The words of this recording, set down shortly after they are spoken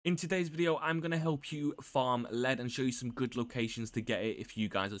In today's video, I'm going to help you farm lead and show you some good locations to get it if you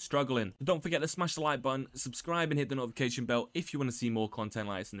guys are struggling. Don't forget to smash the like button, subscribe and hit the notification bell if you want to see more content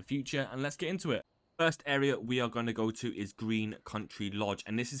like this in the future, and let's get into it. First area we are going to go to is Green Country Lodge,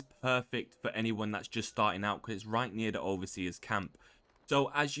 and this is perfect for anyone that's just starting out because it's right near the Overseer's camp. So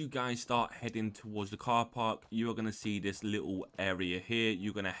as you guys start heading towards the car park, you are going to see this little area here.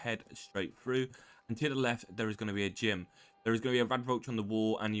 You're going to head straight through, and to the left there is going to be a gym. There is going to be a rad roach on the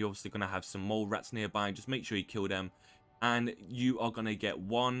wall, and you're obviously going to have some mole rats nearby. Just make sure you kill them, and you are going to get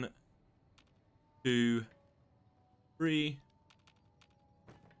 1, 2, 3,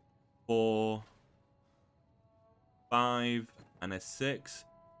 4, 5, and a 6.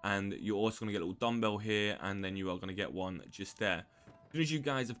 And you're also going to get a little dumbbell here, and then you are going to get one just there. As soon as you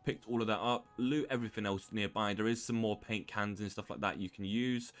guys have picked all of that up, loot everything else nearby. There is some more paint cans and stuff like that you can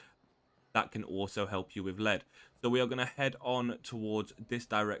use. That can also help you with lead. So we are going to head on towards this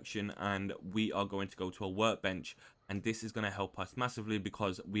direction, and we are going to go to a workbench, and this is going to help us massively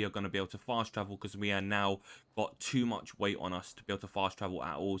because we are going to be able to fast travel, because we are now got too much weight on us to be able to fast travel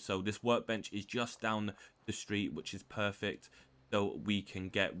at all. So this workbench is just down the street, which is perfect, so we can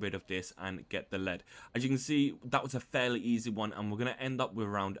get rid of this and get the lead. As you can see, that was a fairly easy one, and we're going to end up with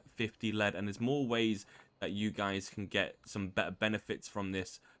around 50 lead, and there's more ways that you guys can get some better benefits from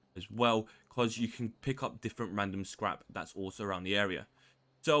this as well, because you can pick up different random scrap that's also around the area.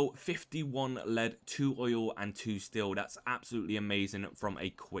 So 51 lead, 2 oil and 2 steel. That's absolutely amazing from a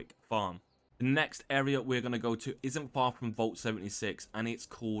quick farm. The next area we're going to go to isn't far from Vault 76, and it's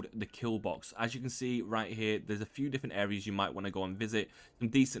called the Kill Box. As you can see right here, there's a few different areas you might want to go and visit. Some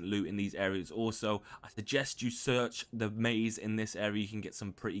decent loot in these areas also. I suggest you search the maze in this area. You can get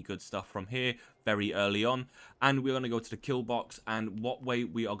some pretty good stuff from here very early on. And we're going to go to the Kill Box, and what way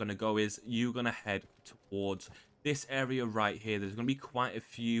we are going to go is you're going to head towards this area right here. There's going to be quite a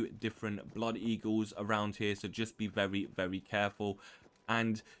few different blood eagles around here, so just be very, very careful.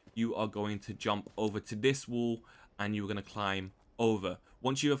 And you are going to jump over to this wall, and you're going to climb over.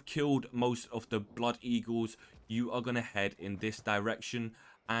 Once you have killed most of the blood eagles, you are going to head in this direction,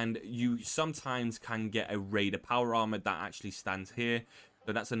 and you sometimes can get a raider power armor that actually stands here,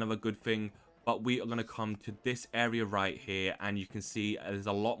 so that's another good thing. But we are going to come to this area right here, and you can see there's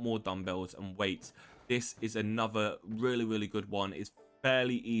a lot more dumbbells and weights. This is another really good one. It's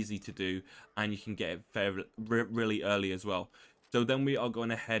fairly easy to do, and you can get it really early as well. So then we are going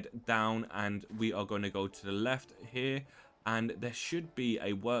to head down, and we are going to go to the left here, and there should be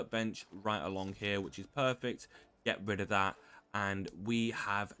a workbench right along here, which is perfect. Get rid of that, and we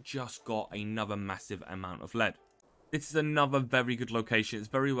have just got another massive amount of lead. This is another very good location. It's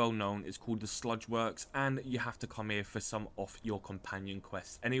very well known. It's called the Sludge Works, and you have to come here for some of your companion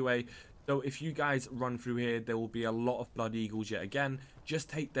quests anyway. So if you guys run through here, there will be a lot of blood eagles yet again. Just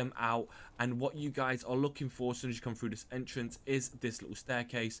take them out, and what you guys are looking for as soon as you come through this entrance is this little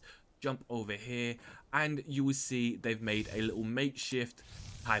staircase. Jump over here, and you will see they've made a little makeshift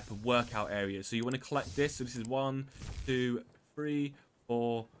type of workout area. So you want to collect this. So this is 1, 2, 3,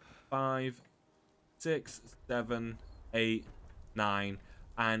 4, 5, 6, 7, 8, 9,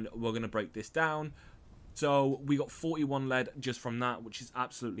 and we're going to break this down. So we got 41 lead just from that, which is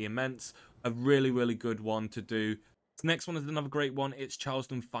absolutely immense. A really good one to do. This next one is another great one. It's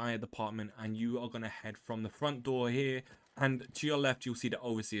Charleston Fire Department, and you are going to head from the front door here, and to your left you'll see the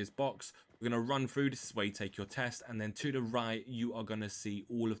Overseer's box. We're going to run through. This is where you take your test, and then to the right you are going to see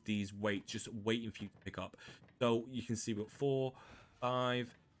all of these weights just waiting for you to pick up. So you can see we've got 4,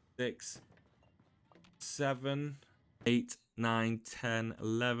 5, 6, 7, 8, 9, 10,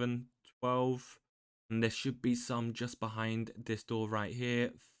 11, 12, and there should be some just behind this door right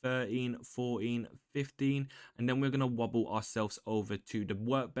here. 13, 14, 15, and then we're going to wobble ourselves over to the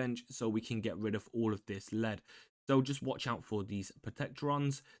workbench so we can get rid of all of this lead. So just watch out for these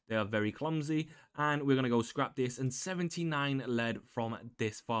protectrons. They are very clumsy, and we're going to go scrap this. And 79 lead from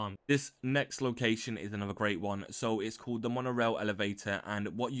this farm. This next location is another great one. So it's called the monorail elevator, and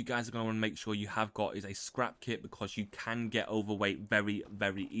what you guys are going to want to make sure you have got is a scrap kit, because you can get overweight very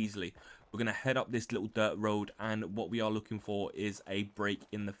easily. We're going to head up this little dirt road, and what we are looking for is a break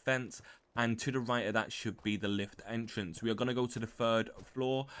in the fence, and to the right of that should be the lift entrance. We are going to go to the 3rd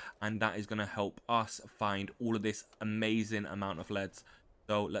floor, and that is going to help us find all of this amazing amount of leads.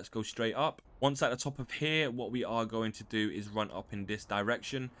 So let's go straight up. Once at the top of here, what we are going to do is run up in this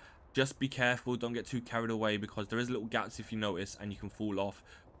direction. Just be careful, don't get too carried away, because there is little gaps if you notice, and you can fall off.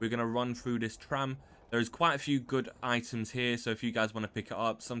 We're going to run through this tram. There's quite a few good items here, so if you guys want to pick it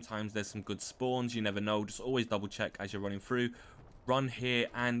up, sometimes there's some good spawns. You never know, just always double check as you're running through. run here,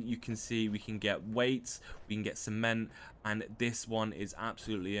 and you can see we can get weights, we can get cement, and this one is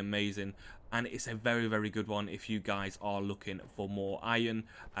absolutely amazing. And it's a very, very good one if you guys are looking for more iron,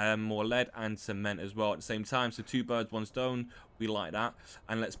 more lead, and cement as well at the same time. So 2 birds, 1 stone. We like that.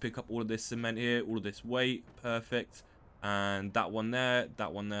 And let's pick up all of this cement here, all of this weight. Perfect. And that one there,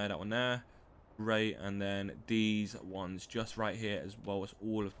 that one there, that one there. Great. And then these ones just right here, as well as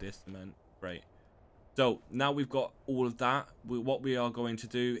all of this cement. Great. So now we've got all of that. What we are going to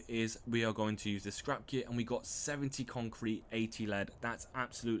do is we are going to use the scrap kit, and we got 70 concrete, 80 lead. That's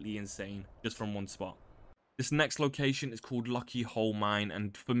absolutely insane just from one spot. This next location is called Lucky Hole Mine,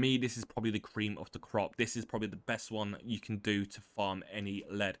 and for me this is probably the cream of the crop. This is probably the best one you can do to farm any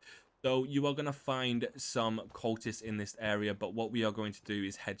lead. So you are going to find some cultists in this area, but what we are going to do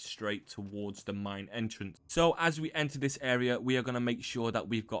is head straight towards the mine entrance. So as we enter this area, we are going to make sure that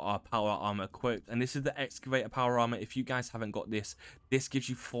we've got our power armor equipped, and this is the excavator power armor. If you guys haven't got this, this gives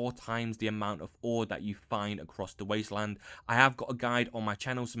you 4 times the amount of ore that you find across the wasteland. I have got a guide on my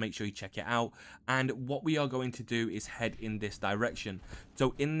channel, so make sure you check it out. And what we are going to do is head in this direction.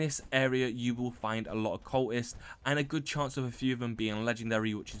 So in this area you will find a lot of cultists, and a good chance of a few of them being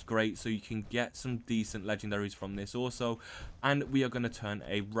legendary, which is great. So you can get some decent legendaries from this also. And we are going to turn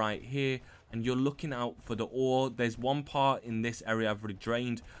a right here, and you're looking out for the ore. There's one part in this area I've already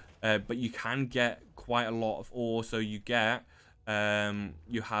drained, but you can get quite a lot of ore. So you get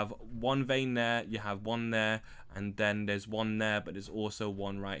you have 1 vein there, you have 1 there, and then there's 1 there, but there's also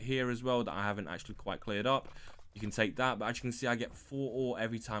 1 right here as well that I haven't actually quite cleared up. You can take that, but as you can see, I get 4 ore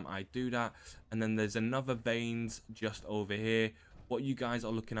every time I do that. And then there's another veins just over here. What you guys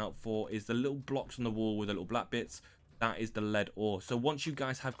are looking out for is the little blocks on the wall with the little black bits. That is the lead ore. So once you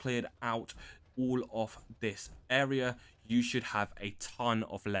guys have cleared out all of this area, you should have a ton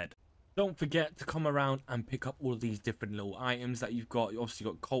of lead. Don't forget to come around and pick up all of these different little items that you've got. You obviously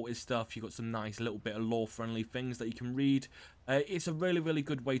got cultist stuff. You've got some nice little bit of lore friendly things that you can read. It's a really, really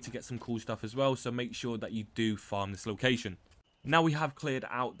good way to get some cool stuff as well. So make sure that you do farm this location. Now we have cleared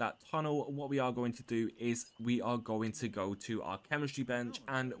out that tunnel. What we are going to do is we are going to go to our chemistry bench,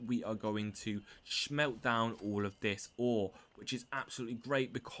 and we are going to smelt down all of this ore, which is absolutely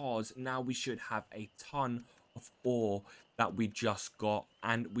great because now we should have a ton of ore that we just got,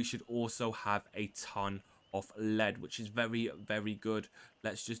 and we should also have a ton of lead, which is very, very good.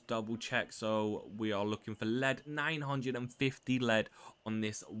 Let's just double check. So we are looking for lead, 950 lead on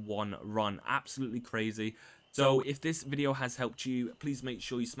this one run. Absolutely crazy. So if this video has helped you, please make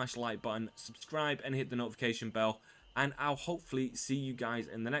sure you smash the like button, subscribe, and hit the notification bell, and I'll hopefully see you guys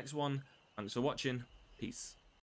in the next one. Thanks for watching. Peace.